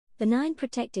The 9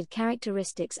 protected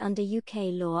characteristics under UK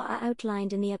law are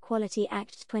outlined in the Equality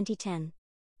Act 2010.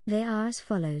 They are as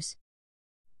follows.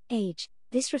 Age.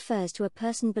 This refers to a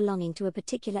person belonging to a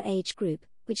particular age group,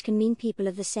 which can mean people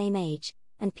of the same age,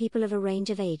 and people of a range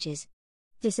of ages.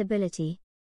 Disability.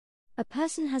 A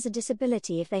person has a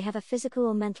disability if they have a physical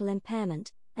or mental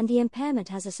impairment, and the impairment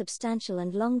has a substantial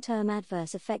and long-term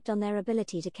adverse effect on their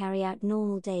ability to carry out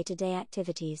normal day-to-day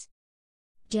activities.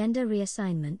 Gender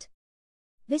reassignment.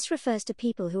 This refers to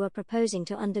people who are proposing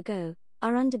to undergo,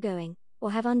 are undergoing,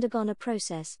 or have undergone a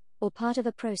process, or part of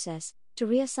a process, to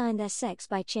reassign their sex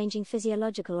by changing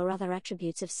physiological or other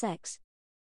attributes of sex.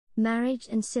 Marriage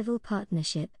and civil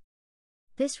partnership.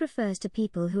 This refers to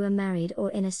people who are married or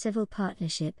in a civil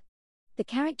partnership. The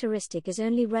characteristic is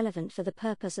only relevant for the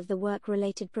purpose of the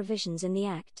work-related provisions in the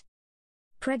Act.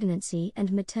 Pregnancy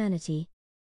and maternity.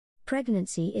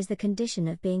 Pregnancy is the condition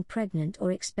of being pregnant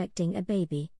or expecting a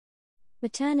baby.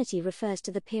 Maternity refers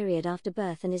to the period after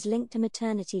birth and is linked to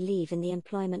maternity leave in the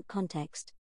employment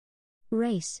context.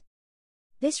 Race.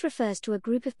 This refers to a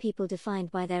group of people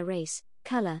defined by their race,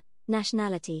 color,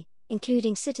 nationality,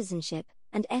 including citizenship,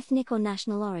 and ethnic or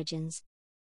national origins.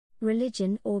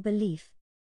 Religion or belief.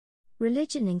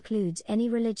 Religion includes any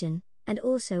religion, and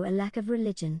also a lack of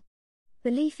religion.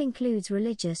 Belief includes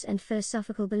religious and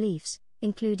philosophical beliefs,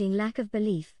 including lack of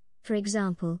belief, for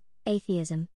example,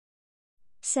 atheism.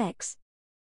 Sex.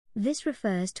 This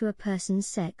refers to a person's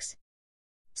sex.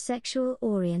 Sexual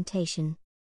orientation.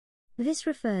 This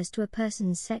refers to a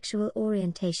person's sexual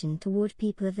orientation toward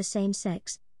people of the same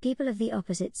sex, people of the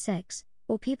opposite sex,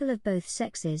 or people of both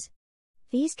sexes.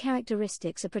 These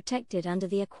characteristics are protected under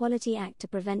the Equality Act to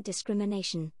prevent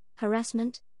discrimination,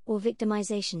 harassment, or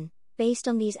victimization, based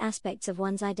on these aspects of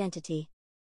one's identity.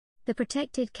 The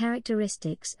protected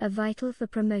characteristics are vital for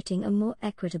promoting a more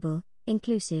equitable,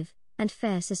 inclusive, and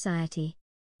fair society.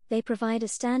 They provide a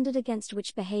standard against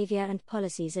which behavior and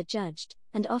policies are judged,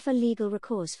 and offer legal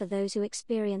recourse for those who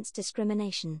experience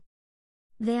discrimination.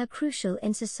 They are crucial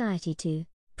in society to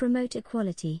promote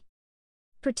equality.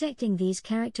 Protecting these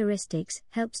characteristics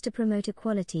helps to promote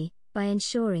equality, by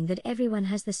ensuring that everyone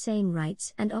has the same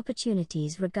rights and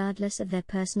opportunities regardless of their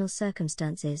personal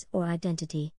circumstances or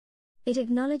identity. It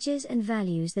acknowledges and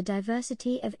values the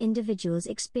diversity of individuals'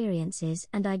 experiences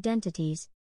and identities.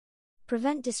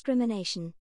 Prevent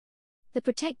discrimination. The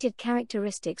protected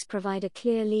characteristics provide a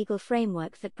clear legal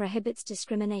framework that prohibits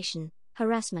discrimination,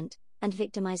 harassment, and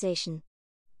victimization.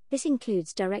 This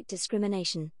includes direct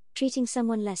discrimination, treating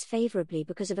someone less favorably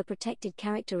because of a protected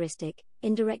characteristic,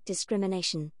 indirect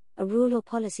discrimination, a rule or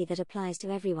policy that applies to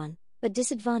everyone, but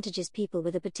disadvantages people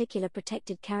with a particular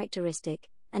protected characteristic,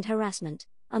 and harassment,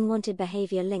 unwanted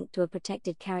behavior linked to a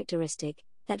protected characteristic,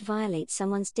 that violates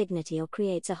someone's dignity or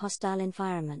creates a hostile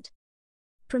environment.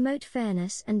 Promote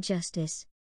fairness and justice.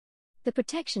 The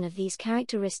protection of these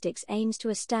characteristics aims to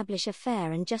establish a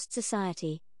fair and just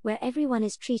society, where everyone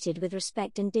is treated with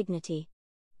respect and dignity.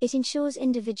 It ensures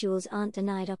individuals aren't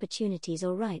denied opportunities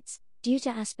or rights, due to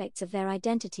aspects of their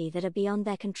identity that are beyond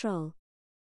their control.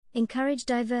 Encourage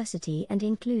diversity and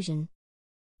inclusion.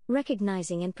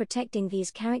 Recognizing and protecting these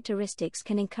characteristics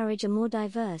can encourage a more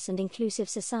diverse and inclusive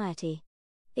society.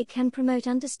 It can promote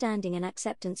understanding and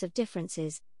acceptance of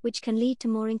differences, which can lead to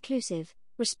more inclusive,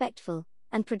 respectful,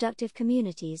 and productive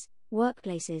communities,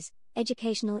 workplaces,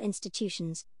 educational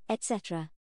institutions, etc.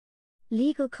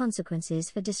 Legal consequences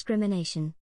for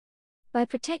discrimination. By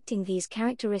protecting these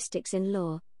characteristics in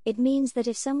law, it means that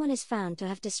if someone is found to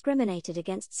have discriminated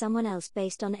against someone else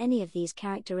based on any of these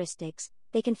characteristics,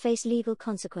 they can face legal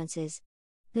consequences.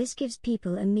 This gives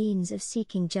people a means of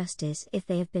seeking justice if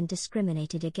they have been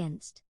discriminated against.